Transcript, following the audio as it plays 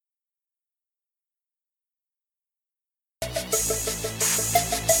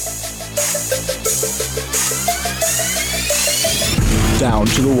Down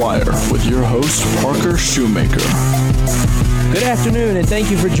to the Wire with your host, Parker Shoemaker. Good afternoon, and thank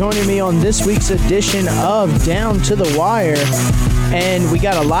you for joining me on this week's edition of Down to the Wire. And we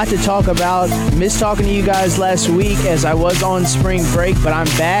got a lot to talk about. Missed talking to you guys last week as I was on spring break, but I'm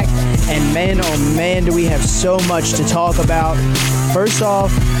back. And man, oh man, do we have so much to talk about. First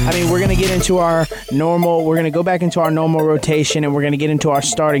off, we're going to get into we're going to go back into our normal rotation, and we're going to get into our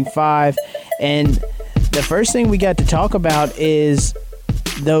starting five. And the first thing we got to talk about is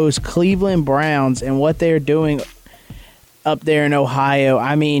those Cleveland Browns and what they're doing up there in Ohio.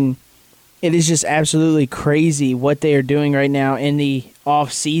 It is just absolutely crazy what they are doing right now in the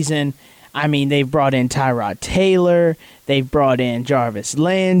offseason. They've brought in Tyrod Taylor. They've brought in Jarvis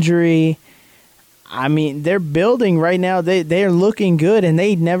Landry. They're building right now. They're looking good, and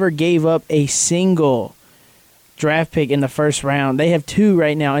they never gave up a single draft pick in the first round. They have two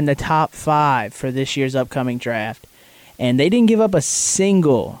right now in the top 5 for this year's upcoming draft, and they didn't give up a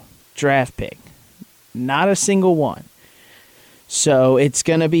single draft pick. Not a single one. So it's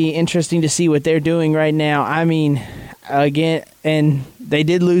going to be interesting to see what they're doing right now. Again, and they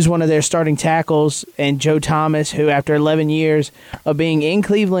did lose one of their starting tackles, and Joe Thomas, who after 11 years of being in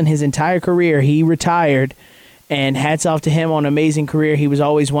Cleveland his entire career, he retired, and hats off to him on an amazing career. He was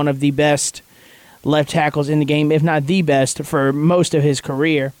always one of the best left tackles in the game, if not the best, for most of his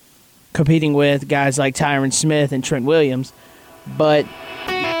career, competing with guys like Tyron Smith and Trent Williams. But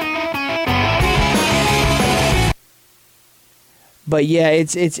yeah,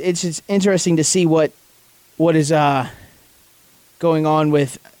 it's just interesting to see what is going on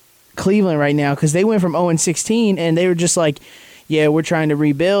with Cleveland right now, because they went from 0-16 and they were just like, yeah, we're trying to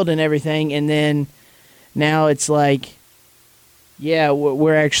rebuild and everything, and then now it's like, yeah,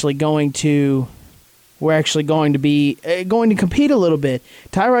 we're actually going to be going to compete a little bit.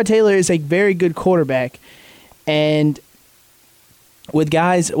 Tyrod Taylor is a very good quarterback, and with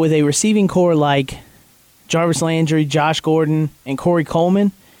guys with a receiving core like Jarvis Landry, Josh Gordon, and Corey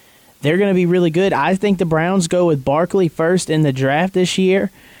Coleman, they're going to be really good. I think the Browns go with Barkley first in the draft this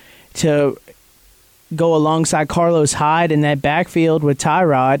year to go alongside Carlos Hyde in that backfield with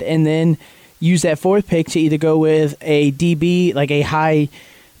Tyrod, and then use that fourth pick to either go with a DB, like a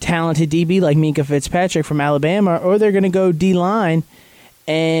high-talented DB like Minkah Fitzpatrick from Alabama, or they're going to go D-line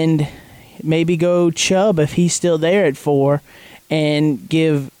and maybe go Chubb if he's still there at 4, and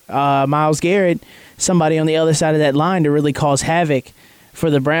give Myles Garrett somebody on the other side of that line to really cause havoc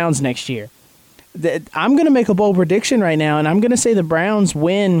for the Browns next year. I'm going to make a bold prediction right now, and I'm going to say the Browns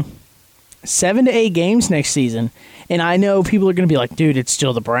win 7 to 8 games next season. And I know people are going to be like, dude, it's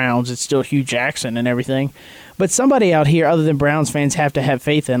still the Browns. It's still Hugh Jackson and everything. But somebody out here other than Browns fans have to have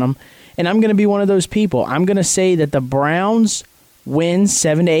faith in them. And I'm going to be one of those people. I'm going to say that the Browns win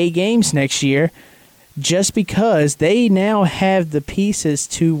 7 to 8 games next year just because they now have the pieces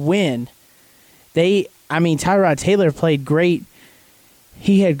to win. Tyrod Taylor played great.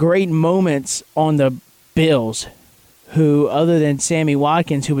 He had great moments on the Bills, who, other than Sammy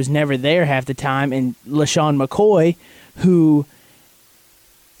Watkins, who was never there half the time, and LaShawn McCoy, who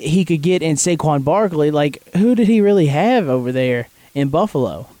he could get in Saquon Barkley, like, who did he really have over there in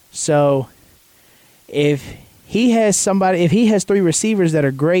Buffalo? So if he has 3 receivers that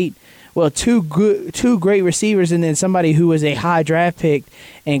are great, well, two great receivers, and then somebody who was a high draft pick,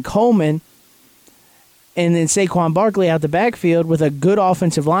 and Coleman, and then Saquon Barkley out the backfield with a good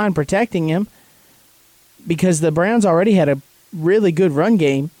offensive line protecting him, because the Browns already had a really good run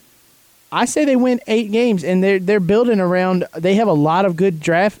game, I say they win 8 games, and they're building around. They have a lot of good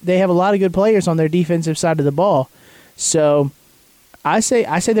players on their defensive side of the ball. So I say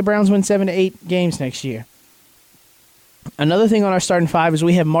the Browns win 7 to 8 games next year. Another thing on our starting 5 is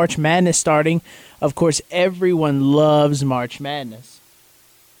we have March Madness starting. Of course, everyone loves March Madness.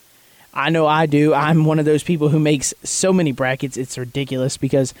 I know I do. I'm one of those people who makes so many brackets. It's ridiculous,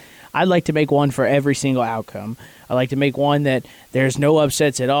 because I'd like to make one for every single outcome. I like to make one that there's no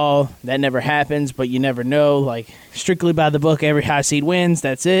upsets at all. That never happens, but you never know. Like, strictly by the book, every high seed wins.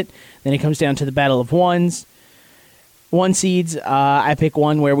 That's it. Then it comes down to the battle of ones. 1 seeds, I pick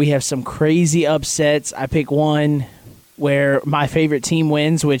one where we have some crazy upsets. I pick one where my favorite team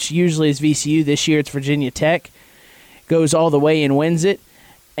wins, which usually is VCU. This year it's Virginia Tech. Goes all the way and wins it.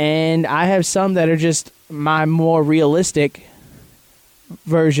 And I have some that are just my more realistic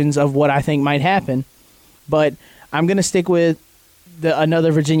versions of what I think might happen. But I'm going to stick with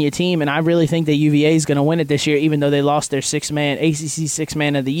another Virginia team, and I really think that UVA is going to win it this year, even though they lost their ACC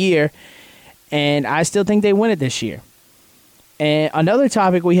six-man of the year. And I still think they win it this year. And another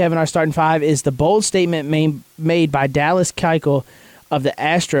topic we have in our starting 5 is the bold statement made by Dallas Keuchel of the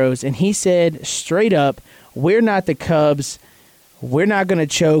Astros. And he said straight up, we're not the Cubs. we're not going to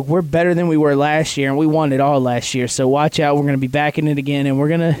choke. We're better than we were last year, and we won it all last year. So watch out. We're going to be back in it again, and we're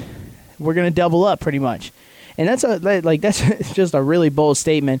gonna double up pretty much. And that's just a really bold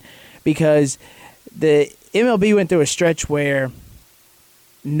statement, because the MLB went through a stretch where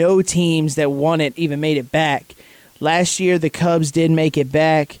no teams that won it even made it back. Last year, the Cubs did make it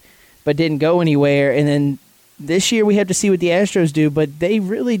back, but didn't go anywhere. And then this year, we have to see what the Astros do, but they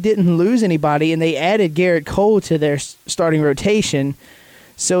really didn't lose anybody, and they added Garrett Cole to their starting rotation.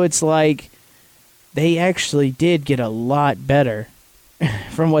 So it's like they actually did get a lot better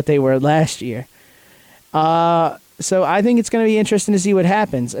from what they were last year. So I think it's going to be interesting to see what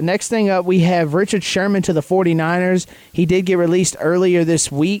happens. Next thing up, we have Richard Sherman to the 49ers. He did get released earlier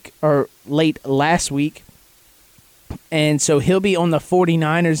this week, or late last week. And so he'll be on the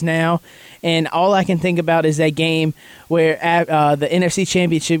 49ers now. And all I can think about is that game where the NFC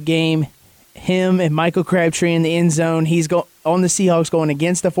Championship game, him and Michael Crabtree in the end zone. He's on the Seahawks going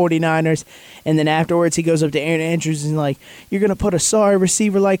against the 49ers. And then afterwards he goes up to Aaron Andrews and like, you're going to put a sorry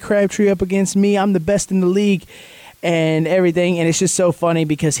receiver like Crabtree up against me? I'm the best in the league and everything. And it's just so funny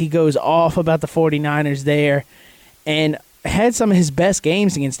because he goes off about the 49ers there and had some of his best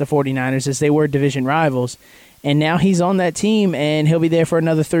games against the 49ers as they were division rivals. And now he's on that team, and he'll be there for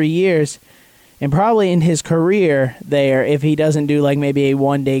another 3 years. And probably in his career there, if he doesn't do like maybe a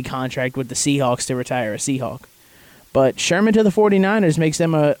one-day contract with the Seahawks to retire a Seahawk. But Sherman to the 49ers makes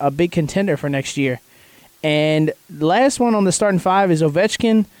them a big contender for next year. And the last one on the starting five is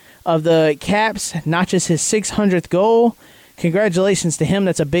Ovechkin of the Caps, notches his 600th goal. Congratulations to him.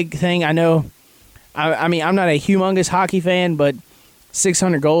 That's a big thing. I know, I mean, I'm not a humongous hockey fan, but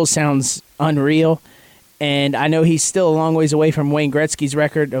 600 goals sounds unreal. And I know he's still a long ways away from Wayne Gretzky's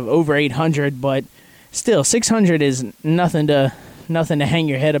record of over 800, but still, 600 is nothing to hang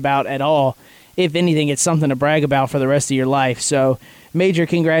your head about at all. If anything, it's something to brag about for the rest of your life. So, major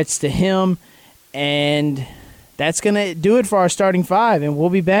congrats to him. And that's going to do it for our starting five. And we'll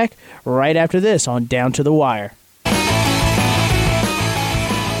be back right after this on Down to the Wire.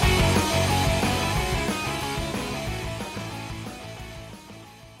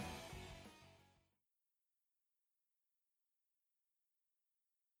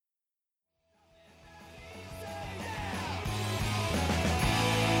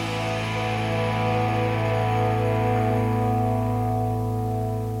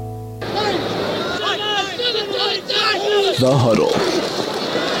 The Huddle.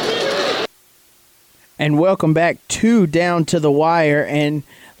 And welcome back to Down to the Wire. And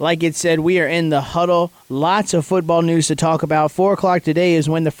like it said, we are in the huddle. Lots of football news to talk about. 4 o'clock today is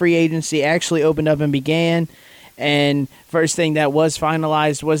when the free agency actually opened up and began. And first thing that was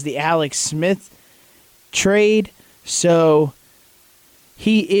finalized was the Alex Smith trade. So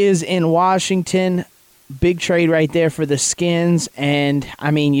he is in Washington. Big trade right there for the Skins. And,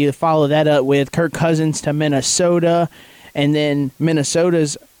 I mean, you follow that up with Kirk Cousins to Minnesota. And then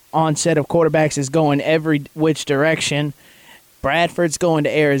Minnesota's onset of quarterbacks is going every which direction. Bradford's going to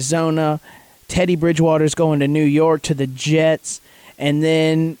Arizona. Teddy Bridgewater's going to New York to the Jets. And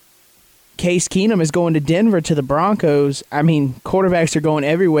then Case Keenum is going to Denver to the Broncos. I mean, quarterbacks are going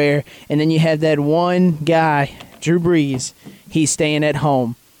everywhere. And then you have that one guy, Drew Brees. He's staying at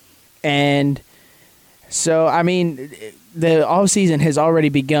home. And so, I mean, the offseason has already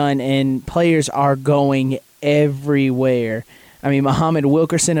begun, and players are going everywhere. I mean, Muhammad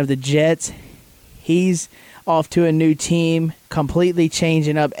Wilkerson of the Jets, he's off to a new team, completely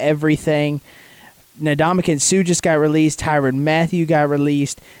changing up everything. Ndamukong Suh just got released. Tyrann Mathieu got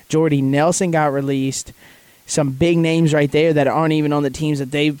released. Jordy Nelson got released. Some big names right there that aren't even on the teams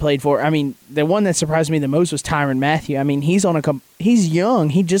that they've played for. I mean, the one that surprised me the most was Tyrann Mathieu. I mean, he's young.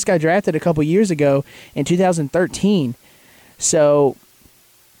 He just got drafted a couple years ago in 2013. So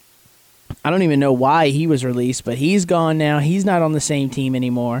I don't even know why he was released, but he's gone now. He's not on the same team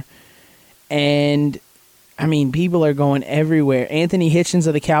anymore. And, I mean, people are going everywhere. Anthony Hitchens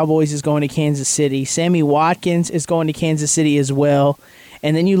of the Cowboys is going to Kansas City. Sammy Watkins is going to Kansas City as well.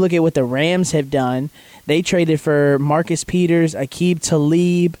 And then you look at what the Rams have done. They traded for Marcus Peters, Aqib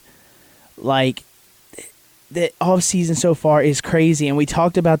Talib. Like, the offseason so far is crazy. And we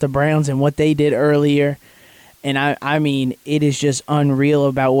talked about the Browns and what they did earlier. And, I mean, it is just unreal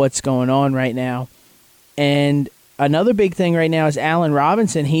about what's going on right now. And another big thing right now is Allen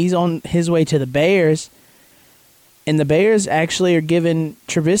Robinson. He's on his way to the Bears. And the Bears actually are giving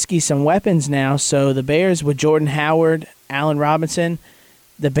Trubisky some weapons now. So the Bears with Jordan Howard, Allen Robinson,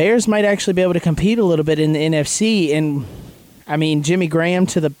 the Bears might actually be able to compete a little bit in the NFC. And, I mean, Jimmy Graham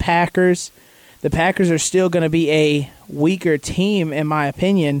to the Packers. The Packers are still going to be a weaker team, in my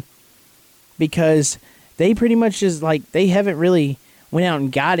opinion, because they pretty much just, like, they haven't really went out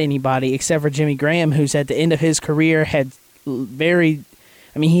and got anybody except for Jimmy Graham, who's at the end of his career had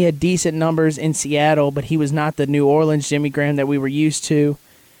he had decent numbers in Seattle, but he was not the New Orleans Jimmy Graham that we were used to.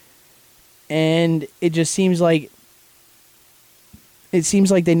 And it just seems like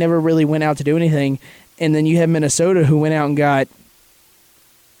they never really went out to do anything. And then you have Minnesota, who went out and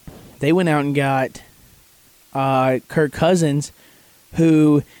got Kirk Cousins,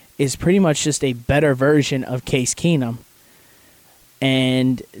 who is pretty much just a better version of Case Keenum.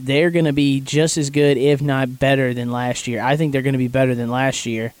 And they're going to be just as good, if not better, than last year. I think they're going to be better than last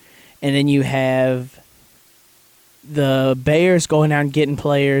year. And then you have the Bears going out and getting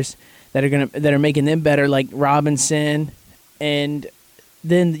players that are making them better, like Robinson. And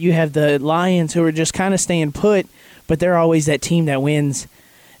then you have the Lions, who are just kind of staying put, but they're always that team that wins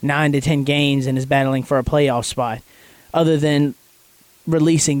 9 to 10 games and is battling for a playoff spot. Other than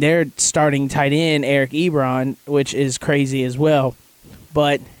releasing their starting tight end, Eric Ebron, which is crazy as well.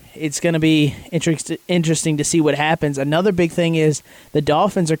 But it's going to be interesting to see what happens. Another big thing is the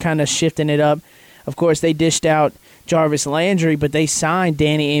Dolphins are kind of shifting it up. Of course, they dished out Jarvis Landry, but they signed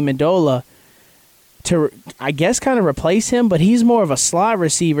Danny Amendola to, I guess, kind of replace him, but he's more of a slot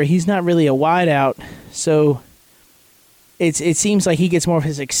receiver. He's not really a wideout, so it seems like he gets more of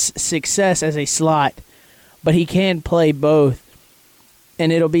his success as a slot, but he can play both,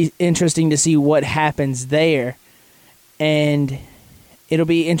 and it'll be interesting to see what happens there. And it'll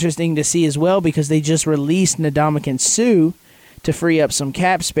be interesting to see as well because they just released Ndamukong Suh to free up some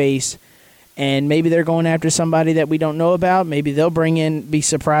cap space, and maybe they're going after somebody that we don't know about. Maybe they'll be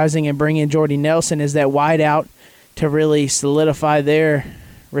surprising and bring in Jordy Nelson as that wideout to really solidify their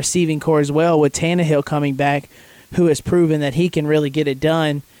receiving core as well, with Tannehill coming back, who has proven that he can really get it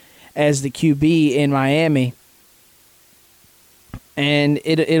done as the QB in Miami. And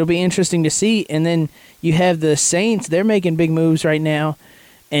it'll be interesting to see. And then you have the Saints. They're making big moves right now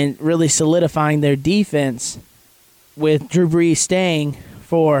and really solidifying their defense with Drew Brees staying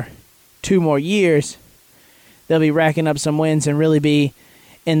for 2 more years. They'll be racking up some wins and really be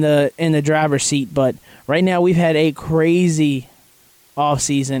in the driver's seat. But right now we've had a crazy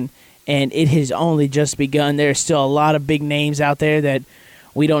offseason, and it has only just begun. There's still a lot of big names out there that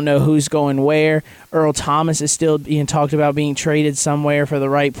we don't know who's going where. Earl Thomas is still being talked about being traded somewhere for the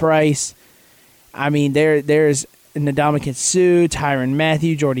right price. I mean, there's Ndamukong Suh, Tyrann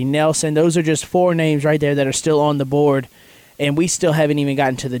Mathieu, Jordy Nelson. Those are just 4 names right there that are still on the board, and we still haven't even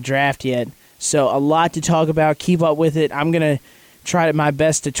gotten to the draft yet. So a lot to talk about. Keep up with it. I'm going to try my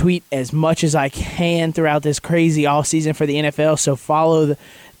best to tweet as much as I can throughout this crazy offseason for the NFL. So follow the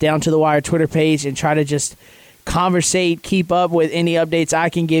Down to the Wire Twitter page and try to just conversate, keep up with any updates I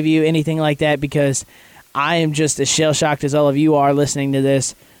can give you, anything like that, because I am just as shell-shocked as all of you are listening to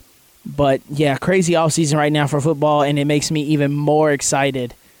this. But, yeah, crazy offseason right now for football, and it makes me even more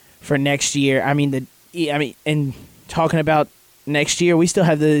excited for next year. And talking about next year, we still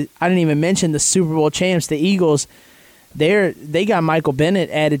have I didn't even mention the Super Bowl champs, the Eagles. They got Michael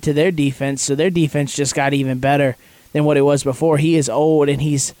Bennett added to their defense, so their defense just got even better than what it was before. He is old, and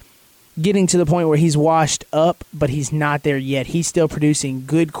he's getting to the point where he's washed up, but he's not there yet. He's still producing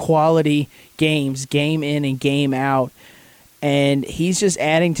good quality games, game in and game out. And he's just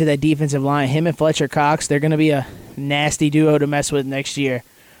adding to that defensive line. Him and Fletcher Cox, they're going to be a nasty duo to mess with next year.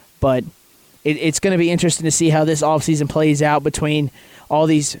 But it's going to be interesting to see how this offseason plays out between all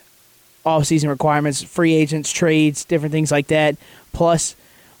these offseason requirements, free agents, trades, different things like that, plus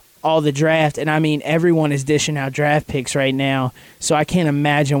all the draft. And, I mean, everyone is dishing out draft picks right now, so I can't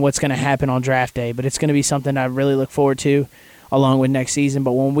imagine what's going to happen on draft day. But it's going to be something I really look forward to along with next season.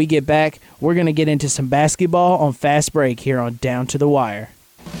 But when we get back, we're going to get into some basketball on Fast Break here on Down to the Wire.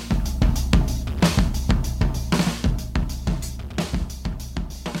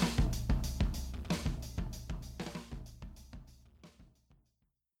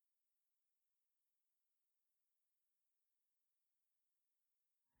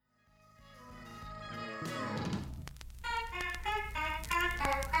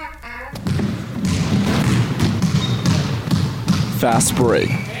 Fast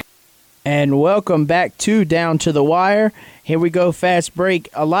Break. And welcome back to Down to the Wire. Here we go, Fast Break.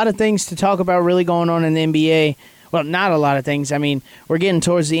 A lot of things to talk about really going on in the NBA. Well, not a lot of things. I mean, we're getting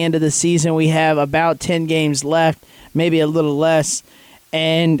towards the end of the season. We have about 10 games left, maybe a little less.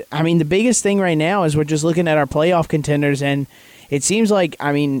 And, I mean, the biggest thing right now is we're just looking at our playoff contenders, and it seems like,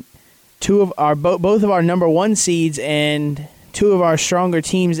 I mean, both of our number 1 seeds and 2 of our stronger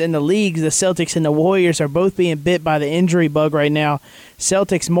teams in the league, the Celtics and the Warriors, are both being bit by the injury bug right now.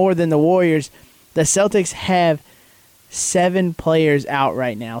 Celtics more than the Warriors. The Celtics have 7 players out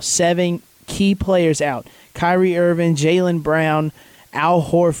right now, 7 key players out. Kyrie Irving, Jaylen Brown, Al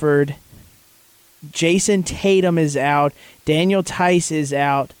Horford, Jason Tatum is out, Daniel Tice is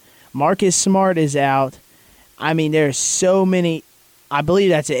out, Marcus Smart is out. I mean, there's so many. I believe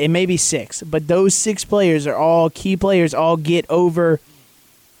that's it. It may be 6, but those 6 players are all key players, all get over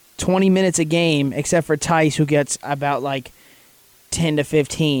 20 minutes a game, except for Tice, who gets about like 10 to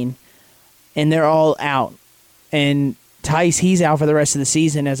 15, and they're all out. And Tice, he's out for the rest of the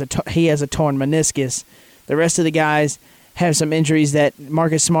season. He has a torn meniscus. The rest of the guys have some injuries. That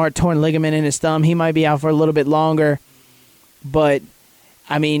Marcus Smart, torn ligament in his thumb. He might be out for a little bit longer. But,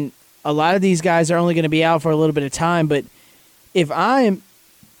 I mean, a lot of these guys are only going to be out for a little bit of time. But if I'm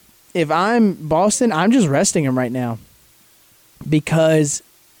Boston, I'm just resting him right now, because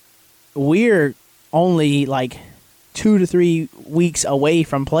we're only like 2 to 3 weeks away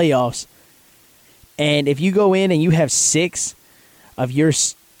from playoffs. And if you go in and you have 6 of your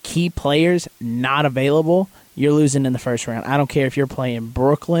key players not available, you're losing in the first round. I don't care if you're playing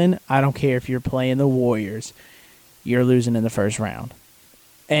Brooklyn. I don't care if you're playing the Warriors. You're losing in the first round.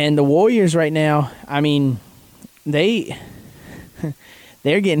 And the Warriors right now, I mean, they're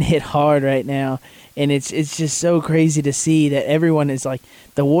getting hit hard right now. And it's just so crazy to see that everyone is like,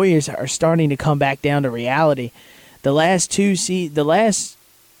 the Warriors are starting to come back down to reality. The last 2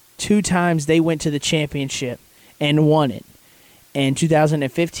 times they went to the championship and won it, in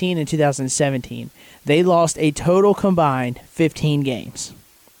 2015 and 2017, they lost a total combined 15 games,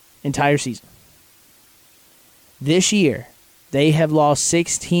 entire season. This year, they have lost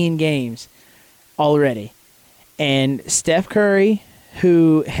 16 games already. And Steph Curry,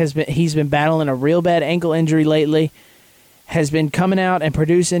 he's been battling a real bad ankle injury lately, has been coming out and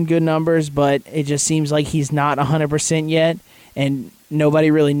producing good numbers, but it just seems like he's not 100% yet. And nobody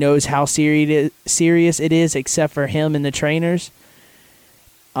really knows how serious it is except for him and the trainers.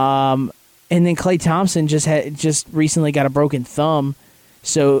 And then Klay Thompson just recently got a broken thumb,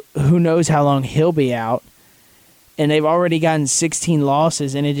 so who knows how long he'll be out. And they've already gotten 16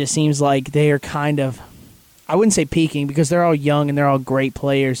 losses, and it just seems like they are kind of, I wouldn't say peaking, because they're all young and they're all great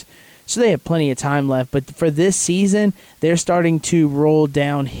players, so they have plenty of time left. But for this season, they're starting to roll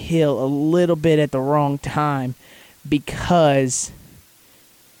downhill a little bit at the wrong time, because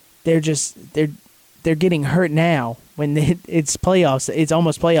they're getting hurt now when it's playoffs. It's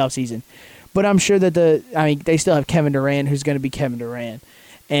almost playoff season. But I'm sure that they still have Kevin Durant, who's going to be Kevin Durant,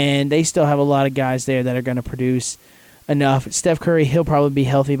 and they still have a lot of guys there that are going to produce enough. Steph Curry, he'll probably be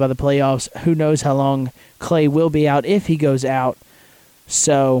healthy by the playoffs. Who knows how long Klay will be out, if he goes out.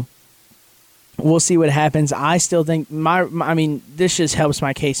 So we'll see what happens. I still think this just helps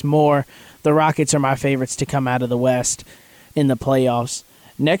my case more. The Rockets are my favorites to come out of the West in the playoffs.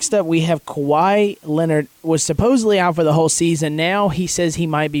 Next up, we have Kawhi Leonard. Was supposedly out for the whole season. Now he says he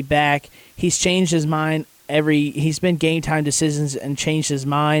might be back. He's changed his mind he's been game time decisions and changed his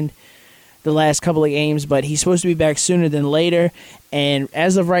mind the last couple of games, but he's supposed to be back sooner than later. And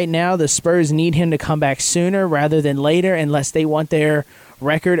as of right now, the Spurs need him to come back sooner rather than later, unless they want their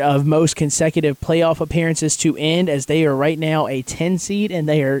record of most consecutive playoff appearances to end, as they are right now a 10 seed and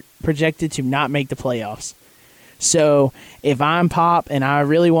they are projected to not make the playoffs. So if I'm Pop and I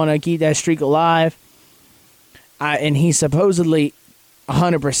really want to keep that streak alive, and he's supposedly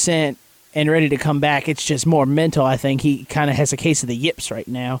 100% and ready to come back, it's just more mental. I think he kind of has a case of the yips right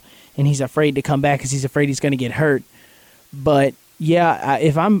now, and he's afraid to come back because he's afraid he's going to get hurt. But yeah,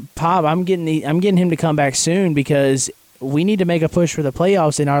 if I'm Pop, I'm getting him to come back soon, because we need to make a push for the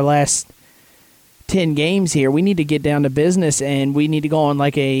playoffs in our last 10 games here. We need to get down to business, and we need to go on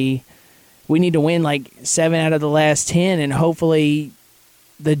we need to win like 7 out of the last 10, and hopefully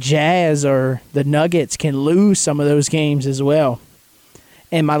the Jazz or the Nuggets can lose some of those games as well.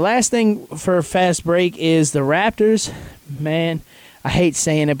 And my last thing for fast break is the Raptors. Man, I hate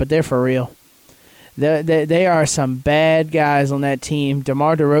saying it, but they're for real. They are some bad guys on that team.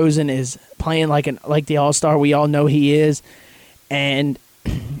 DeMar DeRozan is playing like the all-star we all know he is. And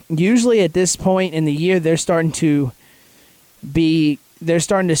usually at this point in the year, they're starting to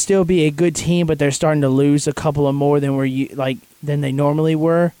still be a good team, but they're starting to lose a couple of more than they normally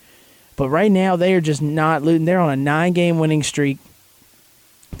were. But right now, they are just not losing. They're on a 9-game winning streak.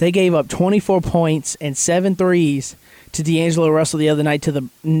 They gave up 24 points and 7 threes to D'Angelo Russell the other night to the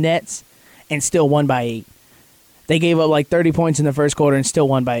Nets, and still won by 8. They gave up like 30 points in the first quarter and still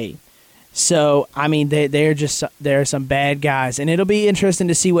won by 8. So, I mean, they're some bad guys. And it'll be interesting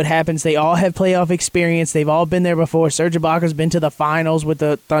to see what happens. They all have playoff experience. They've all been there before. Serge Ibaka's been to the finals with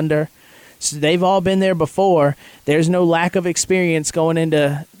the Thunder. So they've all been there before. There's no lack of experience going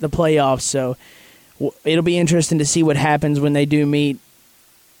into the playoffs. So it'll be interesting to see what happens when they do meet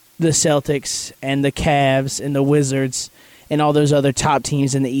the Celtics and the Cavs and the Wizards and all those other top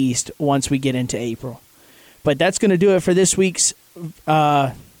teams in the East once we get into April. But that's going to do it for this week's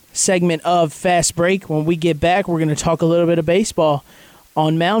segment of Fast Break. When we get back, we're going to talk a little bit of baseball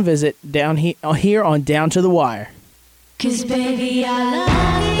on Mound Visit down here on Down to the Wire. 'Cause baby, I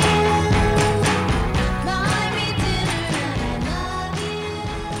love you.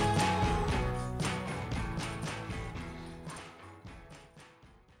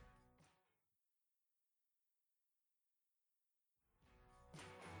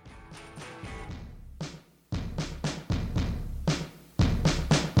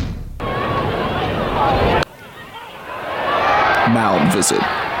 Mound Visit.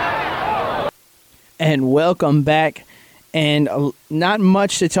 And welcome back. And not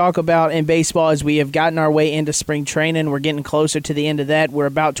much to talk about in baseball as we have gotten our way into spring training. We're getting closer to the end of that. We're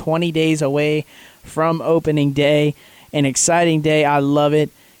about 20 days away from opening day. An exciting day. I love it.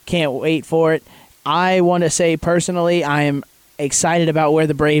 Can't wait for it. I want to say personally, I am excited about where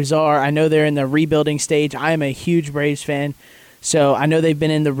the Braves are. I know they're in the rebuilding stage. I am a huge Braves fan. So I know they've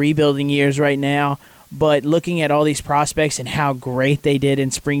been in the rebuilding years right now. But looking at all these prospects and how great they did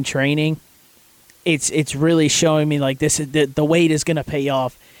in spring training, it's really showing me like this is the wait is going to pay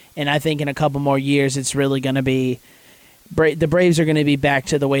off. And I think in a couple more years, it's really going to be the Braves are going to be back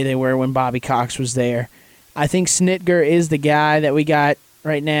to the way they were when Bobby Cox was there. I think Snitker is the guy that we got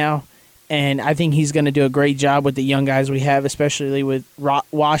right now, and I think he's going to do a great job with the young guys we have, especially with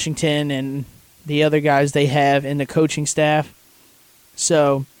Washington and the other guys they have in the coaching staff.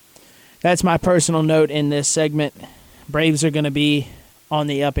 So that's my personal note in this segment. Braves are going to be on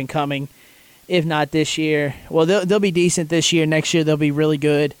the up and coming. If not this year, well, they'll be decent this year. Next year, they'll be really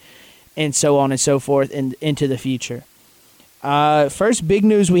good, and so on and so forth into the future. First big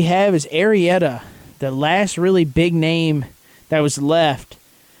news we have is Arrieta, the last really big name that was left.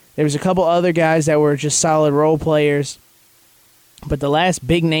 There was a couple other guys that were just solid role players, but the last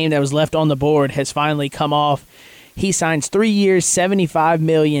big name that was left on the board has finally come off. He signs 3 years, $75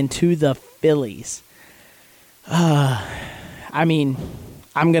 million to the Phillies. I mean,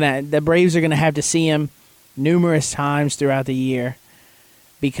 the Braves are gonna have to see him numerous times throughout the year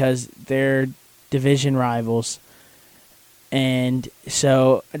because they're division rivals, and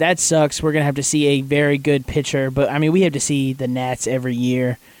so that sucks. We're gonna have to see a very good pitcher, but I mean, we have to see the Nats every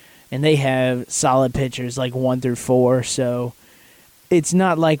year, and they have solid pitchers like 1 through 4. So it's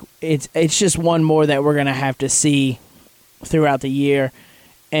not like it's just one more that we're gonna have to see throughout the year,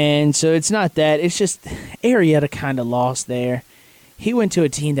 and so it's not that. It's just Arrieta kind of lost there. He went to a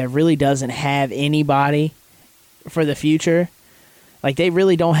team that really doesn't have anybody for the future. Like, they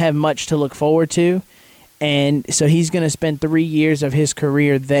really don't have much to look forward to. And so he's going to spend 3 years of his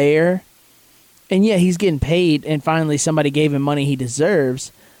career there. And, yeah, he's getting paid, and finally somebody gave him money he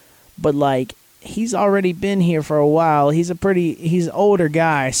deserves. But, like, he's already been here for a while. He's an older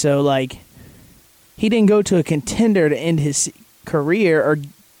guy. So, like, he didn't go to a contender to end his career or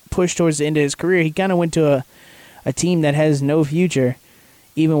push towards the end of his career. He kind of went to a team that has no future,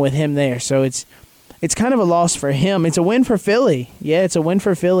 even with him there. So it's kind of a loss for him. It's a win for Philly. Yeah, it's a win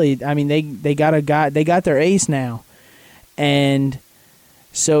for Philly. I mean, they got a guy. They got their ace now, and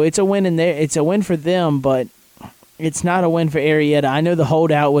so it's a win in there. It's a win for them, but it's not a win for Arrieta. I know the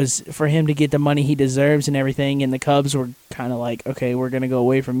holdout was for him to get the money he deserves and everything, and the Cubs were kind of like, okay, we're gonna go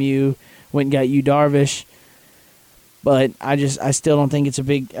away from you. Went and got you Darvish, but I still don't think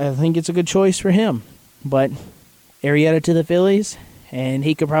I think it's a good choice for him, but Arrieta to the Phillies, and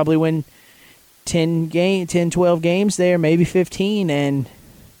he could probably win 10, 12 games there, maybe 15, and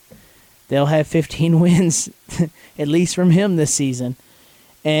they'll have 15 wins at least from him this season.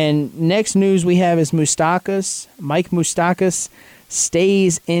 And next news we have is Moustakas. Mike Moustakas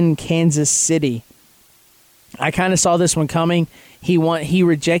stays in Kansas City. I kind of saw this one coming.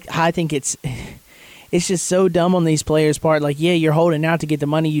 I think it's just so dumb on these players' part. Like, yeah, you're holding out to get the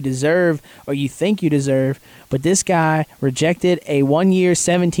money you deserve or you think you deserve, but this guy rejected a 1 year,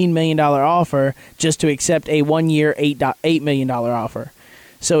 $17 million offer just to accept a 1 year, $8 million offer.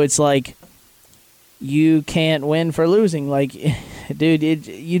 So it's like, you can't win for losing. Like, dude,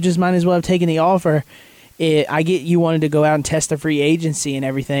 you just might as well have taken the offer. I get you wanted to go out and test the free agency and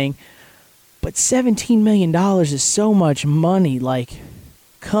everything, but $17 million is so much money. Like,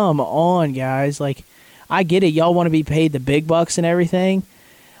 come on, guys. Like, I get it. Y'all want to be paid the big bucks and everything,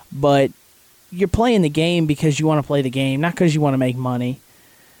 but you're playing the game because you want to play the game, not because you want to make money.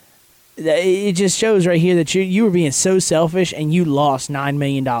 It just shows right here that you were being so selfish and you lost $9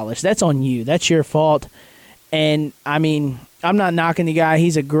 million. That's on you. That's your fault. And, I mean, I'm not knocking the guy.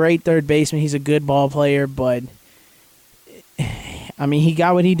 He's a great third baseman. He's a good ball player, but I mean, he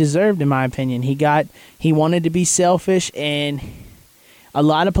got what he deserved, in my opinion. He wanted to be selfish, and a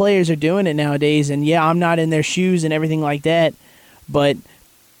lot of players are doing it nowadays. And yeah, I'm not in their shoes and everything like that, but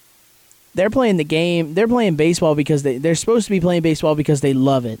they're playing the game. They're playing baseball because they're supposed to be playing baseball because they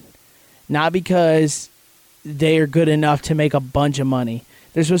love it, not because they are good enough to make a bunch of money.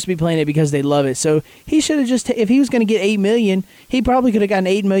 They're supposed to be playing it because they love it. So he should have just, if he was going to get $8 million, he probably could have gotten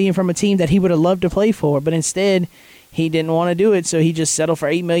 $8 million from a team that he would have loved to play for. But instead, he didn't want to do it, so he just settled for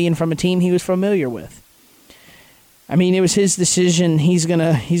 $8 million from a team he was familiar with. I mean, it was his decision. He's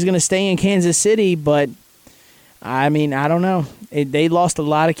gonna stay in Kansas City, but I mean, I don't know. They lost a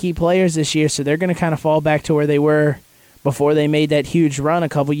lot of key players this year, so they're going to kind of fall back to where they were before they made that huge run a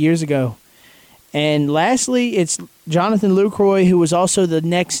couple years ago. And lastly, it's Jonathan Lucroy, who was also the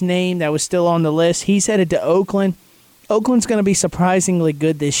next name that was still on the list. He's headed to Oakland. Oakland's going to be surprisingly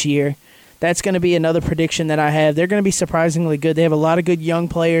good this year. That's going to be another prediction that I have. They're going to be surprisingly good. They have a lot of good young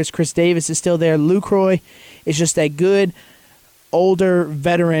players. Chris Davis is still there. Lucroy is just that good, older,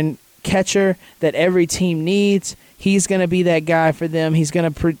 veteran catcher that every team needs. He's going to be that guy for them. He's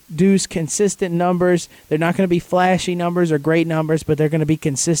going to produce consistent numbers. They're not going to be flashy numbers or great numbers, but they're going to be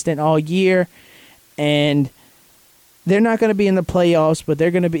consistent all year. And they're not going to be in the playoffs, but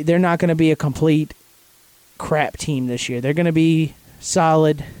they're not going to be a complete crap team this year. They're going to be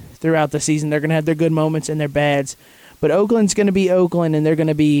solid throughout the season. They're going to have their good moments and their bads. But Oakland's going to be Oakland, and they're going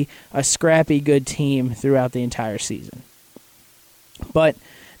to be a scrappy good team throughout the entire season. But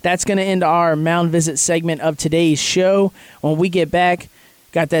that's going to end our Mound Visit segment of today's show. When we get back,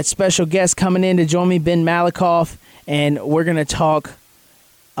 got that special guest coming in to join me, Ben Malakoff, and we're going to talk.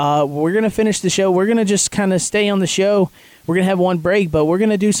 We're going to finish the show. We're going to just kind of stay on the show. We're going to have one break, but we're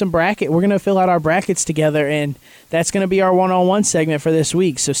going to do some bracket. We're going to fill out our brackets together, and that's going to be our one-on-one segment for this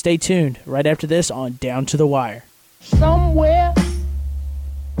week. So stay tuned right after this on Down to the Wire. Somewhere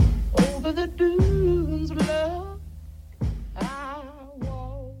over the dunes of love, I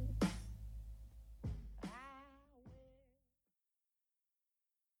walk.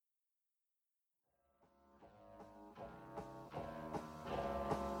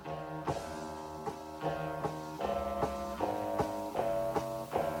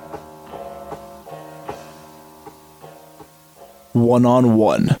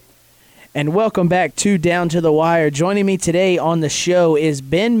 1-on-1. And welcome back to Down to the Wire. Joining me today on the show is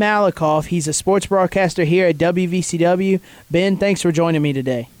Ben Malakoff. He's a sports broadcaster here at WVCW. Ben, thanks for joining me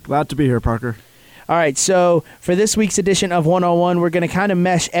today. Glad to be here, Parker. All right, so for this week's edition of 101, we're going to kind of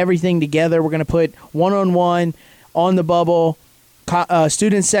mesh everything together. We're going to put one-on-one, on the bubble,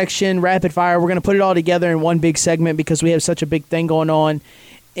 student section, rapid fire. We're going to put it all together in one big segment because we have such a big thing going on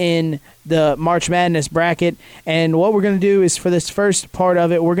in the March Madness bracket. And what we're going to do is for this first part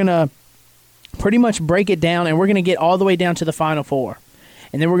of it, we're going to pretty much break it down, and we're going to get all the way down to the Final Four.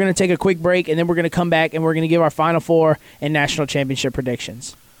 And then we're going to take a quick break, and then we're going to come back, and we're going to give our Final Four and national championship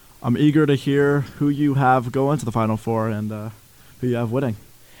predictions. I'm eager to hear who you have going to the Final Four and who you have winning.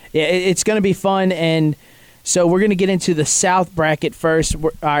 Yeah, it's going to be fun, and so we're going to get into the South bracket first.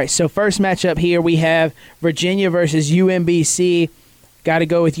 All right, so first matchup here, we have Virginia versus UMBC. Got to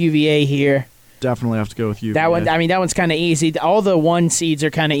go with UVA here. Definitely have to go with you. That one, I mean, that one's kind of easy. All the one seeds are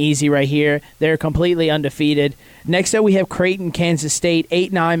kind of easy right here. They're completely undefeated. Next up, we have Creighton, Kansas State.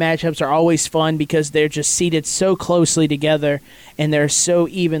 8-9 matchups are always fun because they're just seated so closely together and they're so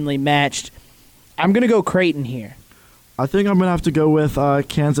evenly matched. I'm going to go Creighton here. I think I'm going to have to go with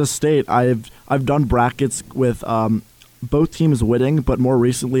Kansas State. I've done brackets with both teams winning, but more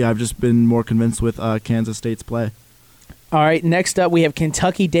recently I've just been more convinced with Kansas State's play. All right, next up we have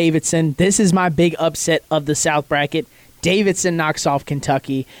Kentucky-Davidson. This is my big upset of the South bracket. Davidson knocks off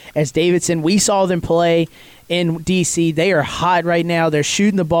Kentucky. As Davidson, we saw them play in D.C. They are hot right now. They're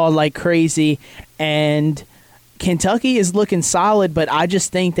shooting the ball like crazy. And Kentucky is looking solid, but I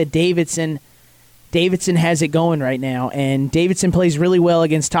just think that Davidson has it going right now. And Davidson plays really well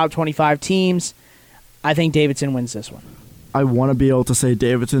against top 25 teams. I think Davidson wins this one. I want to be able to say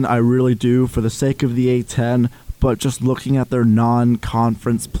Davidson. I really do for the sake of the A-10. But just looking at their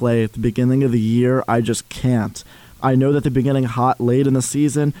non-conference play at the beginning of the year, I just can't. I know that they're beginning hot late in the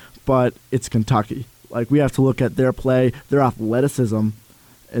season, but it's Kentucky. Like, we have to look at their play, their athleticism,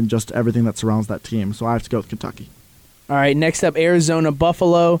 and just everything that surrounds that team. So I have to go with Kentucky. All right, next up,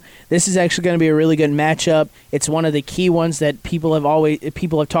 Arizona-Buffalo. This is actually going to be a really good matchup. It's one of the key ones that people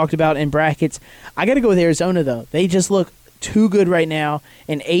have talked about in brackets. I got to go with Arizona, though. They just look too good right now,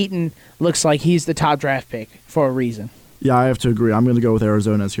 and Ayton looks like he's the top draft pick for a reason. Yeah, I have to agree. I'm going to go with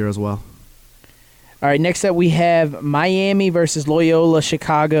Arizona's here as well. All right, next up we have Miami versus Loyola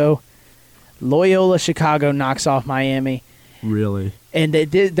Chicago. Loyola Chicago knocks off Miami. Really? And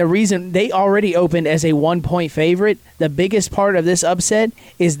the reason they already opened as a 1-point favorite, the biggest part of this upset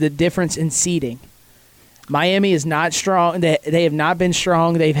is the difference in seeding. Miami is not strong. They have not been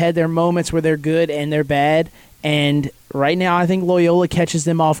strong. They've had their moments where they're good and they're bad. And right now, I think Loyola catches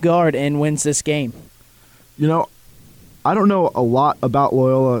them off guard and wins this game. You know, I don't know a lot about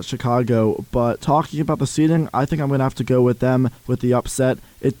Loyola Chicago, but talking about the seeding, I think I'm going to have to go with them with the upset.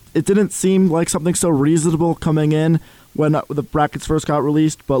 It didn't seem like something so reasonable coming in when the brackets first got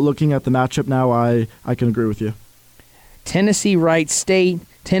released, but looking at the matchup now, I can agree with you. Tennessee Wright State.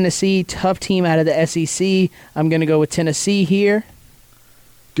 Tennessee, tough team out of the SEC. I'm going to go with Tennessee here.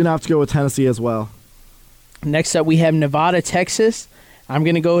 Going to have to go with Tennessee as well. Next up, we have Nevada, Texas. I'm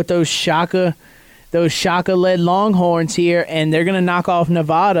going to go with those Shaka-led Longhorns here, and they're going to knock off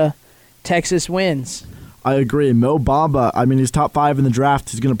Nevada. Texas wins. I agree. Mo Bamba, I mean, he's top 5 in the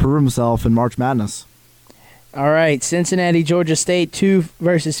draft. He's going to prove himself in March Madness. All right, Cincinnati, Georgia State, 2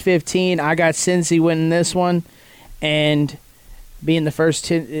 versus 15. I got Cincy winning this one, and being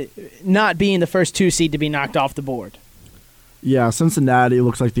not being the first 2 seed to be knocked off the board. Yeah, Cincinnati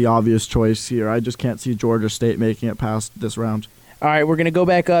looks like the obvious choice here. I just can't see Georgia State making it past this round. All right, we're going to go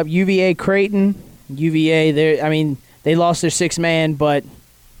back up. UVA, Creighton. UVA, they lost their 6th man, but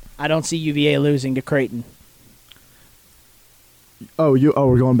I don't see UVA losing to Creighton. We're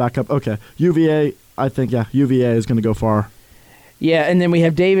going back up. Okay, UVA, I think, UVA is going to go far. Yeah, and then we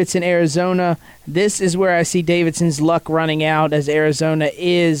have Davidson, Arizona. This is where I see Davidson's luck running out, as Arizona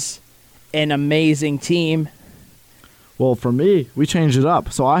is an amazing team. Well, for me, we changed it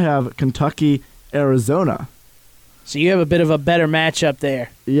up. So I have Kentucky, Arizona. So you have a bit of a better matchup there.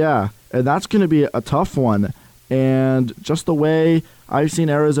 Yeah, and that's going to be a tough one. And just the way I've seen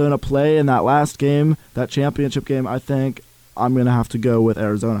Arizona play in that last game, that championship game, I think I'm going to have to go with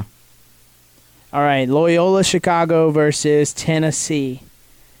Arizona. All right, Loyola Chicago versus Tennessee.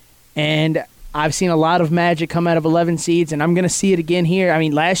 And I've seen a lot of magic come out of 11 seeds, and I'm going to see it again here. I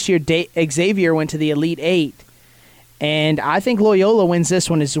mean, last year Xavier went to the Elite 8, and I think Loyola wins this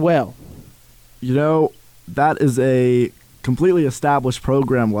one as well. You know, that is a completely established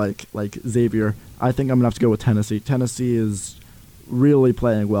program like Xavier. I think I'm going to have to go with Tennessee. Tennessee is really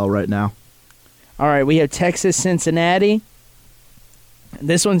playing well right now. All right, we have Texas, Cincinnati.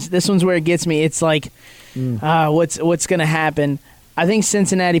 This one's where it gets me. It's like, what's going to happen? I think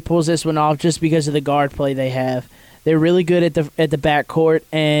Cincinnati pulls this one off just because of the guard play they have. They're really good at the backcourt,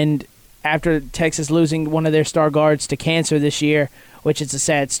 and after Texas losing one of their star guards to cancer this year, which is a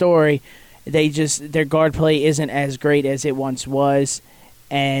sad story, their guard play isn't as great as it once was,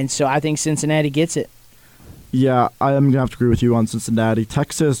 and so I think Cincinnati gets it. Yeah, I am going to have to agree with you on Cincinnati.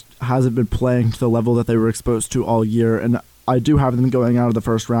 Texas hasn't been playing to the level that they were exposed to all year, and I do have them going out of the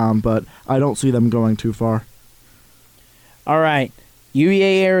first round, but I don't see them going too far. All right.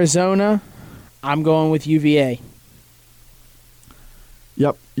 UVA, Arizona. I'm going with UVA.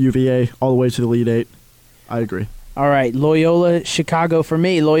 Yep, UVA all the way to the Elite 8. I agree. All right. Loyola, Chicago for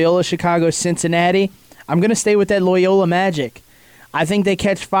me. Loyola, Chicago, Cincinnati. I'm going to stay with that Loyola magic. I think they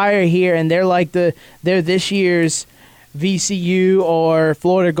catch fire here, and they're this year's VCU or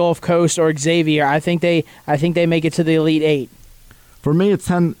Florida Gulf Coast or Xavier. I think they make it to the Elite 8. For me, it's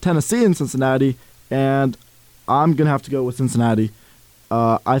Tennessee and Cincinnati, and I'm going to have to go with Cincinnati.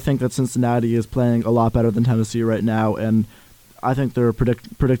 I think that Cincinnati is playing a lot better than Tennessee right now, and I think they're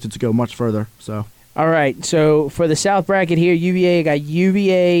predicted to go much further. So. All right, so for the South bracket here, UVA, I got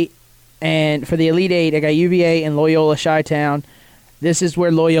UVA, and for the Elite 8, I got UVA and Loyola Chi-Town. This is where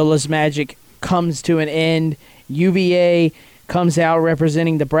Loyola's magic comes to an end. UVA comes out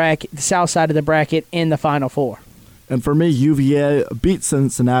representing the south side of the bracket in the Final Four. And for me, UVA beats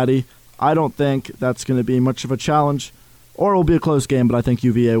Cincinnati. I don't think that's going to be much of a challenge, or it will be a close game, but I think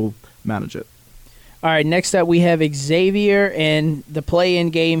UVA will manage it. All right, next up we have Xavier in the play-in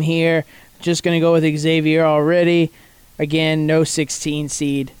game here. Just going to go with Xavier already. Again, no 16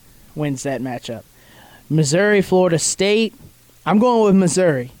 seed wins that matchup. Missouri, Florida State. I'm going with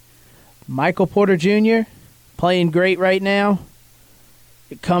Missouri. Michael Porter Jr. playing great right now.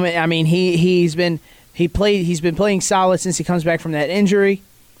 He's been playing solid since he comes back from that injury.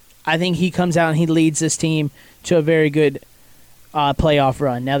 I think he comes out and he leads this team to a very good playoff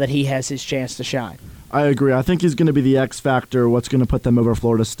run now that he has his chance to shine. I agree. I think he's going to be the X factor. What's going to put them over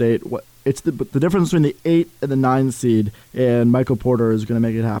Florida State? It's the difference between the 8 and the 9 seed, and Michael Porter is going to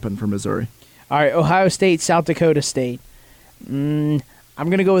make it happen for Missouri. All right, Ohio State, South Dakota State. I'm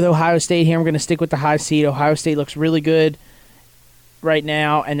going to go with Ohio State here. I'm going to stick with the high seed. Ohio State looks really good right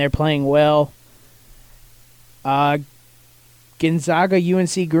now, and they're playing well. Gonzaga,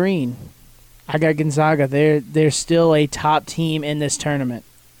 UNC Green. I got Gonzaga. They're still a top team in this tournament.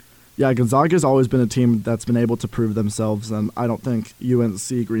 Yeah, Gonzaga's always been a team that's been able to prove themselves, and I don't think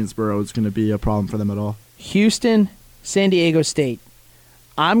UNC Greensboro is going to be a problem for them at all. Houston, San Diego State.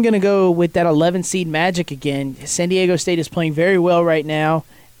 I'm going to go with that 11 seed Magic again. San Diego State is playing very well right now,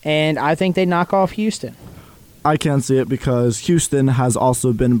 and I think they knock off Houston. I can see it because Houston has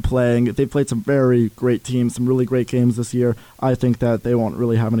also been playing. They've played some very great teams, some really great games this year. I think that they won't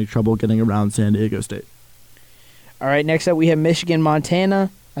really have any trouble getting around San Diego State. All right, next up we have Michigan,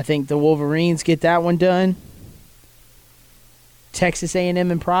 Montana. I think the Wolverines get that one done. Texas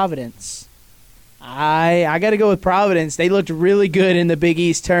A&M and Providence. I got to go with Providence. They looked really good in the Big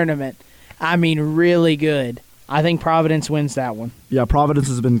East tournament. I mean, really good. I think Providence wins that one. Yeah, Providence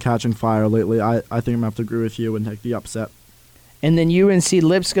has been catching fire lately. I think I'm going to have to agree with you and take the upset. And then UNC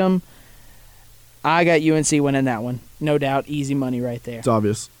Lipscomb. I got UNC winning that one. No doubt. Easy money right there. It's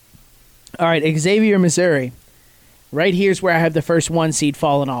obvious. All right, Xavier, Missouri. Right here's where I have the first 1 seed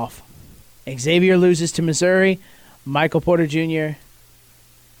falling off. Xavier loses to Missouri. Michael Porter Jr.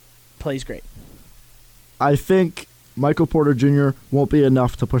 plays great. I think Michael Porter Jr. won't be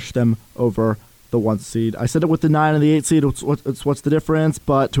enough to push them over the 1 seed. I said it with the 9 and the 8 seed. What's the difference?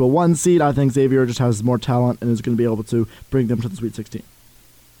 But to a 1 seed, I think Xavier just has more talent and is going to be able to bring them to the Sweet 16.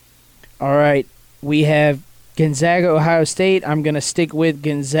 All right, we have Gonzaga, Ohio State. I'm going to stick with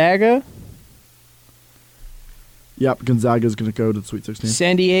Gonzaga. Yep, Gonzaga is going to go to the Sweet 16.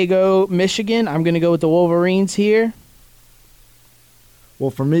 San Diego, Michigan. I'm going to go with the Wolverines here. Well,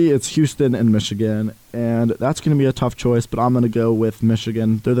 for me, it's Houston and Michigan, and that's going to be a tough choice, but I'm going to go with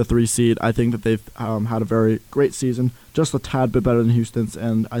Michigan. They're the 3 seed. I think that they've had a very great season, just a tad bit better than Houston's,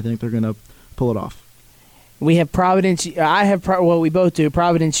 and I think they're going to pull it off. We have Providence. We both do.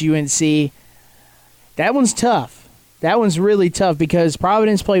 Providence, UNC. That one's tough. That one's really tough because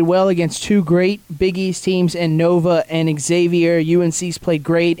Providence played well against 2 great Big East teams in Nova and Xavier. UNC's played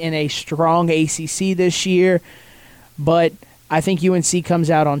great in a strong ACC this year, but I think UNC comes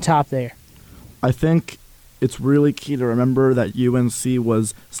out on top there. I think it's really key to remember that UNC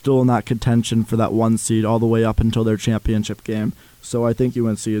was still in that contention for that 1 seed all the way up until their championship game. So I think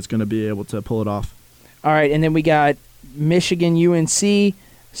UNC is going to be able to pull it off. All right, and then we got Michigan, UNC.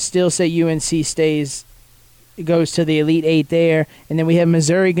 Still say UNC goes to the Elite 8 there. And then we have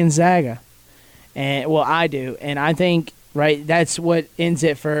Missouri, Gonzaga. I do. And I think, right, that's what ends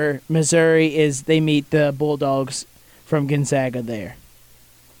it for Missouri is they meet the Bulldogs from Gonzaga there.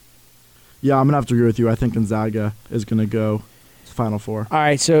 Yeah, I'm going to have to agree with you. I think Gonzaga is going to go to Final Four. All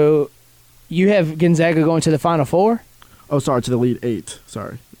right, so you have Gonzaga going to the Final Four? Oh, sorry, to the Elite 8.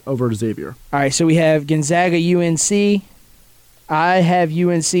 Sorry, over to Xavier. All right, so we have Gonzaga, UNC. I have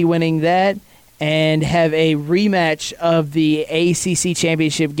UNC winning that and have a rematch of the ACC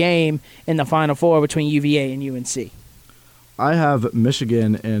championship game in the Final Four between UVA and UNC. I have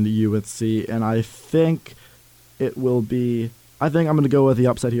Michigan and UNC, and I think it will be. I think I'm going to go with the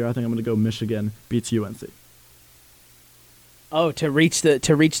upset here. I think I'm going to go Michigan beats UNC. Oh, to reach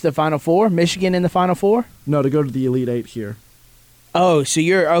the Final Four, Michigan in the Final Four? No, to go to the Elite 8 here. Oh, so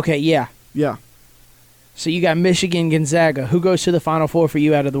you're okay, yeah. Yeah. So you got Michigan, Gonzaga. Who goes to the Final Four for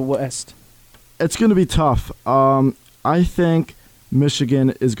you out of the West? It's going to be tough. I think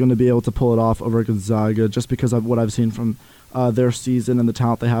Michigan is going to be able to pull it off over Gonzaga just because of what I've seen from their season and the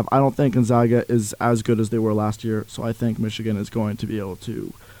talent they have. I don't think Gonzaga is as good as they were last year, so I think Michigan is going to be able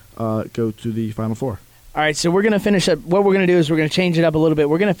to go to the Final Four. All right, so we're going to finish up. What we're going to do is we're going to change it up a little bit.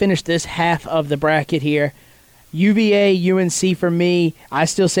 We're going to finish this half of the bracket here. UVA, UNC for me. I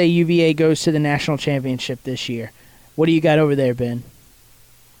still say UVA goes to the national championship this year. What do you got over there, Ben?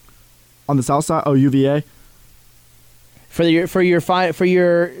 On the south side, UVA. For your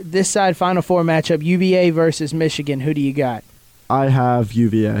this side Final Four matchup, UVA versus Michigan, who do you got? I have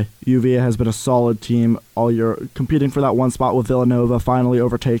UVA. UVA has been a solid team all year, competing for that one spot with Villanova, finally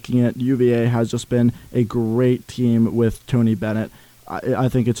overtaking it. UVA has just been a great team with Tony Bennett. I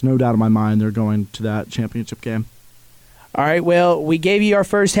think it's no doubt in my mind they're going to that championship game. All right, well, we gave you our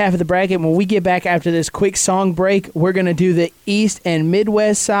first half of the bracket. When we get back after this quick song break, we're going to do the East and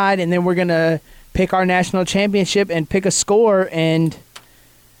Midwest side, and then we're going to pick our national championship and pick a score, and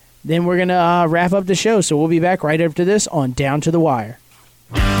then we're going to wrap up the show. So we'll be back right after this on Down to the Wire.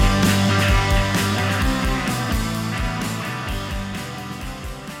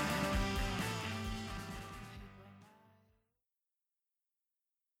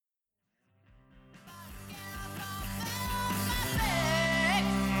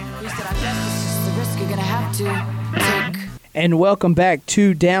 And welcome back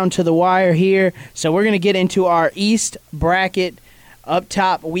to Down to the Wire here. So we're going to get into our East bracket. Up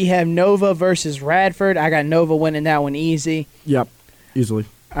top, we have Nova versus Radford. I got Nova winning that one easy. Yep, easily.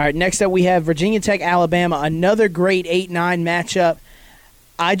 All right, next up we have Virginia Tech, Alabama, another great 8-9 matchup.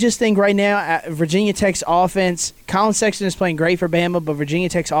 I just think right now Virginia Tech's offense, Colin Sexton is playing great for Bama, but Virginia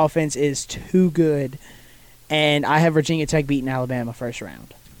Tech's offense is too good. And I have Virginia Tech beating Alabama first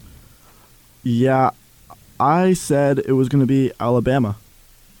round. Yeah, I said it was going to be Alabama.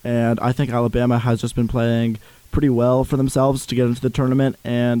 And I think Alabama has just been playing pretty well for themselves to get into the tournament,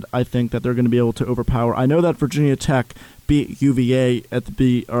 and I think that they're going to be able to overpower. I know that Virginia Tech beat UVA at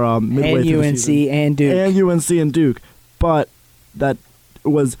the midway and through the UNC season. and Duke. And UNC and Duke. But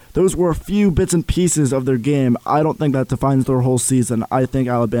those were a few bits and pieces of their game. I don't think that defines their whole season. I think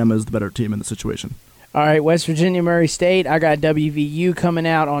Alabama is the better team in the situation. All right, West Virginia, Murray State. I got WVU coming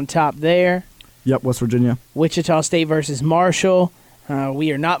out on top there. Yep, West Virginia. Wichita State versus Marshall.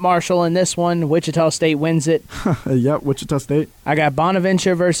 We are not Marshall in this one. Wichita State wins it. Yep, Wichita State. I got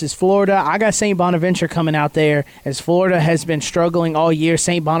Bonaventure versus Florida. I got St. Bonaventure coming out there as Florida has been struggling all year.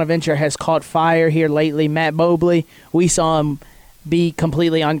 St. Bonaventure has caught fire here lately. Matt Mobley, we saw him be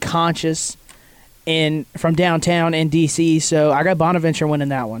completely unconscious from downtown in D.C., so I got Bonaventure winning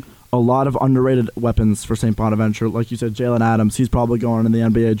that one. A lot of underrated weapons for St. Bonaventure. Like you said, Jalen Adams, he's probably going in the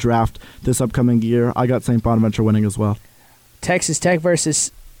NBA draft this upcoming year. I got St. Bonaventure winning as well. Texas Tech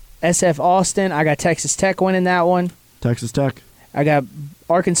versus SF Austin. I got Texas Tech winning that one. Texas Tech. I got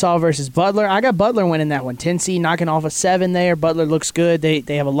Arkansas versus Butler. I got Butler winning that one. Tennessee knocking off a 7 there. Butler looks good. They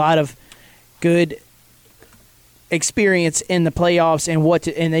have a lot of good experience in the playoffs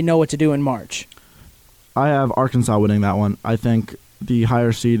and they know what to do in March. I have Arkansas winning that one. I think the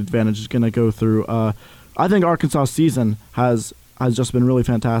higher seed advantage is going to go through. I think Arkansas' season has just been really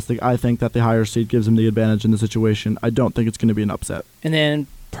fantastic. I think that the higher seed gives them the advantage in the situation. I don't think it's going to be an upset. And then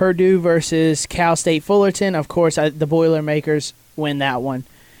Purdue versus Cal State Fullerton. Of course, the Boilermakers win that one.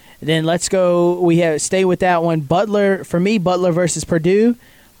 And then let's go. Stay with that one. Butler versus Purdue.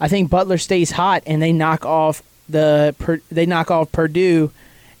 I think Butler stays hot and they knock off Purdue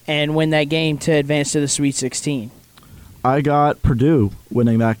and win that game to advance to the Sweet 16. I got Purdue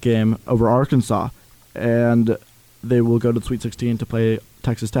winning that game over Arkansas, and they will go to the Sweet 16 to play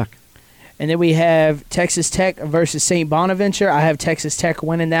Texas Tech. And then we have Texas Tech versus St. Bonaventure. I have Texas Tech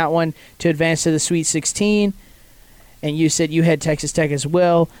winning that one to advance to the Sweet 16. And you said you had Texas Tech as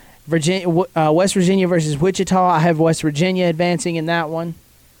well. West Virginia versus Wichita. I have West Virginia advancing in that one.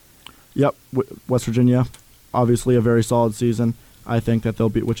 Yep, West Virginia, obviously a very solid season. I think that they'll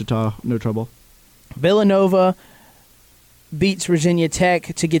beat Wichita, no trouble. Villanova beats Virginia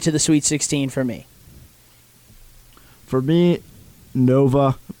Tech to get to the Sweet 16 for me. For me,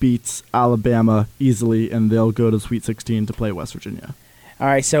 Nova beats Alabama easily, and they'll go to Sweet 16 to play West Virginia. All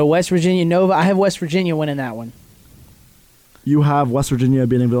right, so West Virginia, Nova. I have West Virginia winning that one. You have West Virginia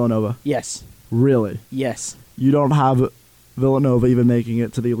beating Villanova? Yes. Really? Yes. You don't have Villanova even making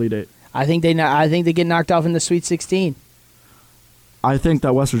it to the Elite Eight? I think they get knocked off in the Sweet 16. I think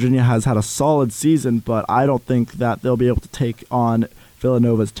that West Virginia has had a solid season, but I don't think that they'll be able to take on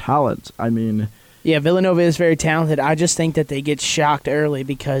Villanova's talent. I mean... Yeah, Villanova is very talented. I just think that they get shocked early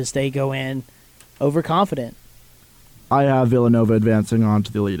because they go in overconfident. I have Villanova advancing on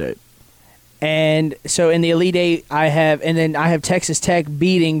to the Elite Eight. And so in the Elite Eight, I have Texas Tech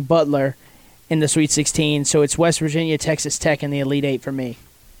beating Butler in the Sweet 16. So it's West Virginia, Texas Tech in the Elite Eight for me.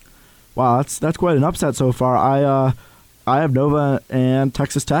 Wow, that's quite an upset so far. I have Nova and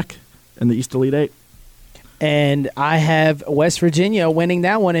Texas Tech in the East Elite Eight. And I have West Virginia winning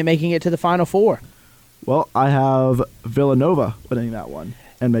that one and making it to the Final Four. Well, I have Villanova winning that one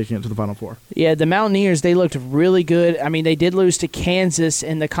and making it to the Final Four. Yeah, the Mountaineers, they looked really good. I mean, they did lose to Kansas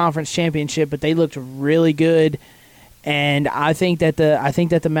in the conference championship, but they looked really good. And I think that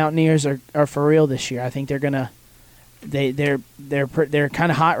the Mountaineers are for real this year. I think they're gonna they're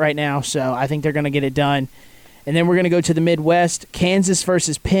kind of hot right now, so I think they're gonna get it done. And then we're gonna go to the Midwest, Kansas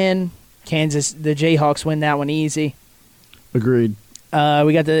versus Penn. Kansas, the Jayhawks win that one easy. Agreed.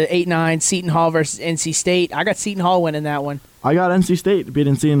 We got the 8-9 Seton Hall versus NC State. I got Seton Hall winning that one. I got NC State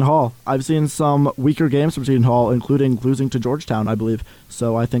beating Seton Hall. I've seen some weaker games from Seton Hall, including losing to Georgetown, I believe.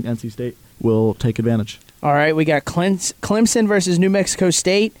 So I think NC State will take advantage. All right, we got Clemson versus New Mexico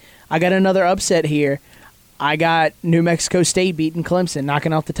State. I got another upset here. I got New Mexico State beating Clemson,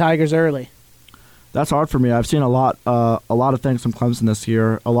 knocking off the Tigers early. That's hard for me. I've seen a lot of things from Clemson this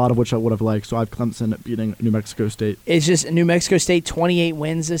year, a lot of which I would have liked. So I have Clemson beating New Mexico State. It's just New Mexico State, 28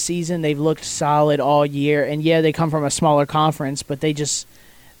 wins this season. They've looked solid all year. And, yeah, they come from a smaller conference, but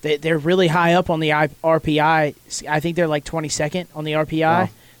they're really high up on the RPI. I think they're like 22nd on the RPI. Wow.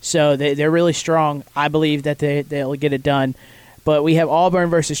 So they're really strong. I believe that they'll get it done. But we have Auburn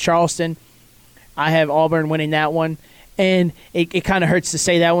versus Charleston. I have Auburn winning that one. And it kind of hurts to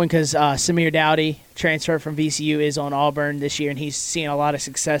say that one because Samir Dowdy, transfer from VCU, is on Auburn this year, and he's seeing a lot of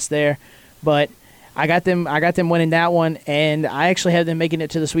success there. But I got them winning that one, and I actually have them making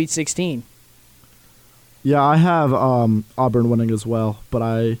it to the Sweet 16. Yeah, I have Auburn winning as well, but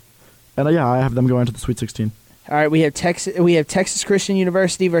I have them going to the Sweet 16. All right, we have Texas Christian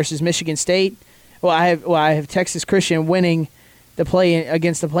University versus Michigan State. I have Texas Christian winning the play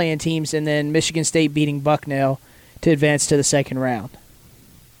against the play-in teams, and then Michigan State beating Bucknell to advance to the second round.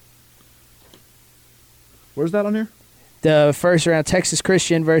 Where's that on here? The first round, Texas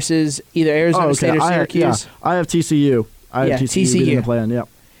Christian versus either Arizona State or Syracuse. I have TCU. I have TCU beating the play-in, yep.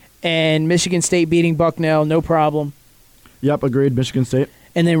 And Michigan State beating Bucknell, no problem. Yep, agreed, Michigan State.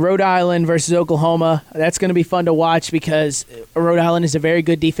 And then Rhode Island versus Oklahoma. That's going to be fun to watch because Rhode Island is a very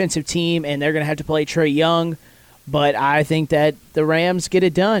good defensive team, and they're going to have to play Trae Young. But I think that the Rams get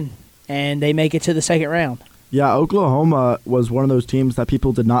it done, and they make it to the second round. Yeah, Oklahoma was one of those teams that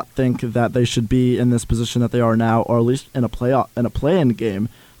people did not think that they should be in this position that they are now, or at least in a play-in game.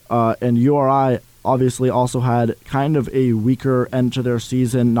 And URI obviously also had kind of a weaker end to their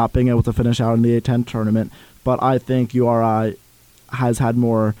season, not being able to finish out in the A-10 tournament. But I think URI has had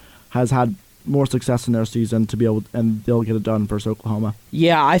more success in their season to be able, and they'll get it done versus Oklahoma.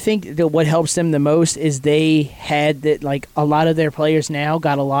 Yeah, I think that what helps them the most is they had that, like, a lot of their players now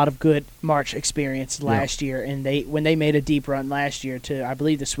got a lot of good March experience last year, and when they made a deep run last year to, I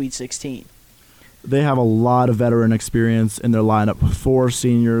believe, the Sweet 16. They have a lot of veteran experience in their lineup, 4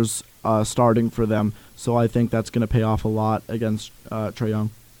 seniors starting for them, so I think that's going to pay off a lot against Trae Young.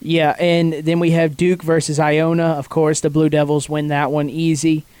 Yeah, and then we have Duke versus Iona. Of course, the Blue Devils win that one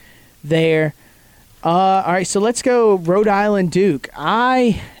easy there. All right, so let's go Rhode Island Duke.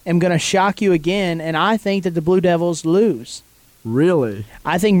 I am going to shock you again, and I think that the Blue Devils lose. Really?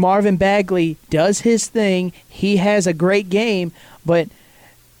 I think Marvin Bagley does his thing. He has a great game, but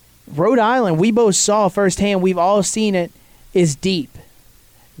Rhode Island, we both saw firsthand, we've all seen it, is deep.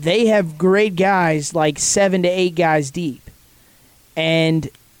 They have great guys, like 7 to 8 guys deep. And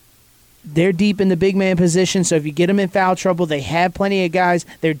they're deep in the big man position, so if you get them in foul trouble, they have plenty of guys.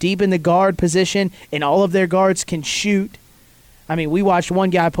 They're deep in the guard position, and all of their guards can shoot. I mean, we watched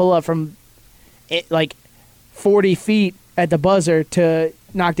one guy pull up from like 40 feet at the buzzer to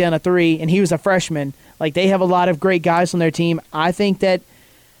knock down a 3, and he was a freshman. Like, they have a lot of great guys on their team. I think that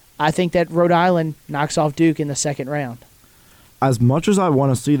Rhode Island knocks off Duke in the second round. As much as I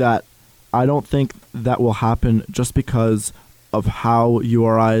want to see that, I don't think that will happen just because of how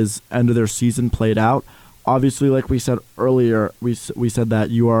URI's end of their season played out. Obviously, like we said earlier, we said that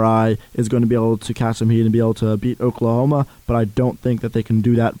URI is going to be able to catch some heat and be able to beat Oklahoma, but I don't think that they can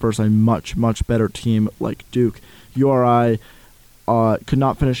do that versus a much, much better team like Duke. URI could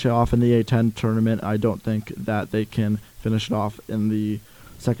not finish it off in the A-10 tournament. I don't think that they can finish it off in the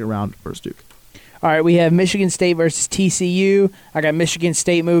second round versus Duke. All right, we have Michigan State versus TCU. I got Michigan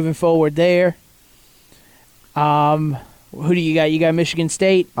State moving forward there. Who do you got? You got Michigan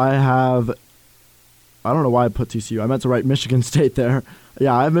State? I don't know why I put TCU. I meant to write Michigan State there.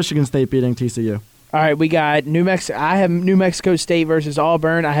 Yeah, I have Michigan State beating TCU. All right, we got New Mexico. I have New Mexico State versus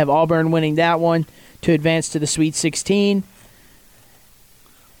Auburn. I have Auburn winning that one to advance to the Sweet 16.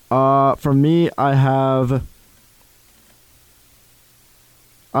 For me, I have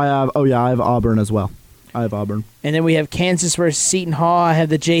Auburn as well. I have Auburn. And then we have Kansas versus Seton Hall. I have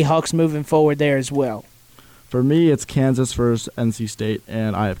the Jayhawks moving forward there as well. For me, it's Kansas versus NC State,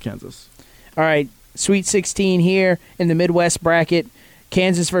 and I have Kansas. All right, Sweet 16 here in the Midwest bracket.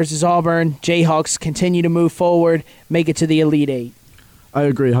 Kansas versus Auburn. Jayhawks continue to move forward, make it to the Elite Eight. I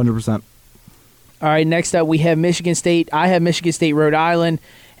agree 100%. All right, next up we have Michigan State. I have Michigan State, Rhode Island,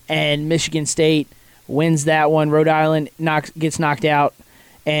 and Michigan State wins that one. Rhode Island gets knocked out,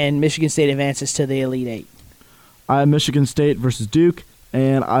 and Michigan State advances to the Elite Eight. I have Michigan State versus Duke,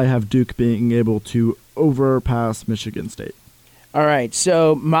 and I have Duke being able to overpass Michigan State. All right,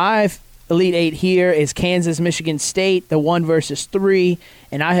 so my Elite Eight here is Kansas, Michigan State, the 1 versus 3,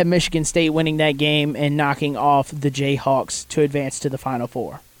 and I have Michigan State winning that game and knocking off the Jayhawks to advance to the Final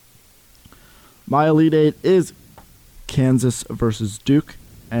Four. My Elite Eight is Kansas versus Duke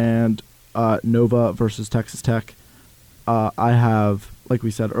and Nova versus Texas Tech. I have, like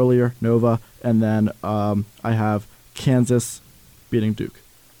we said earlier, Nova, and then I have Kansas beating Duke.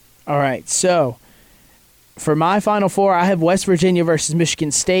 All right, so for my Final Four, I have West Virginia versus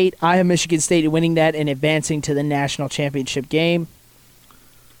Michigan State. I have Michigan State winning that and advancing to the national championship game.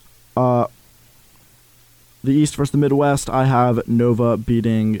 The East versus the Midwest, I have Nova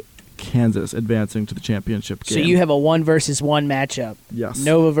beating Kansas advancing to the championship game. So you have a 1 versus 1 matchup. Yes.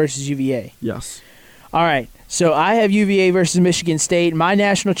 Nova versus UVA. Yes. All right. So I have UVA versus Michigan State. My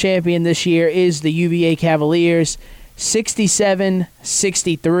national champion this year is the UVA Cavaliers,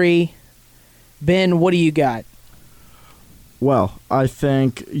 67-63. Ben, what do you got? Well, I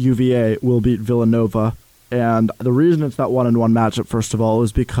think UVA will beat Villanova. And the reason it's that 1-1 matchup, first of all,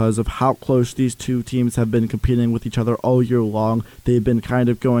 is because of how close these two teams have been competing with each other all year long. They've been kind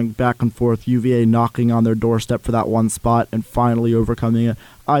of going back and forth, UVA knocking on their doorstep for that one spot and finally overcoming it.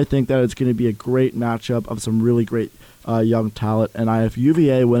 I think that it's going to be a great matchup of some really great young talent, and I have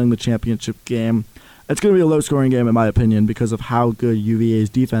UVA winning the championship game. It's going to be a low-scoring game, in my opinion, because of how good UVA's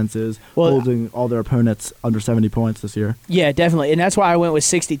defense is, holding all their opponents under 70 points this year. Yeah, definitely. And that's why I went with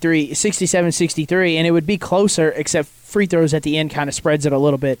 67-63, and it would be closer, except free throws at the end kind of spreads it a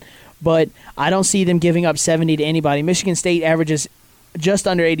little bit. But I don't see them giving up 70 to anybody. Michigan State averages just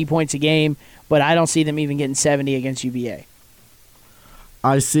under 80 points a game, but I don't see them even getting 70 against UVA.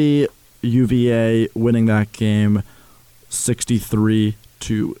 I see UVA winning that game 63-62.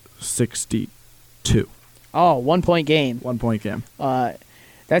 Oh, 1 point game. 1 point game.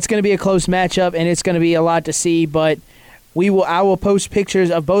 That's going to be a close matchup, and it's going to be a lot to see. But I will post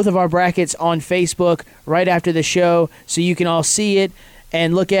pictures of both of our brackets on Facebook right after the show, so you can all see it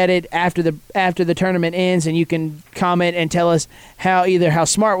and look at it after the tournament ends, and you can comment and tell us how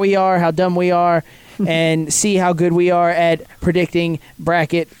smart we are, how dumb we are, and see how good we are at predicting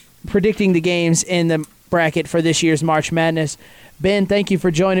the games in the bracket for this year's March Madness. Ben, thank you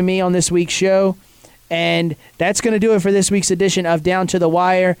for joining me on this week's show. And that's going to do it for this week's edition of Down to the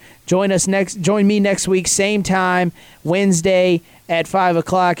Wire. Join me next week, same time, Wednesday at 5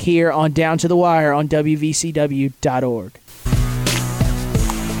 o'clock here on Down to the Wire on WVCW.org.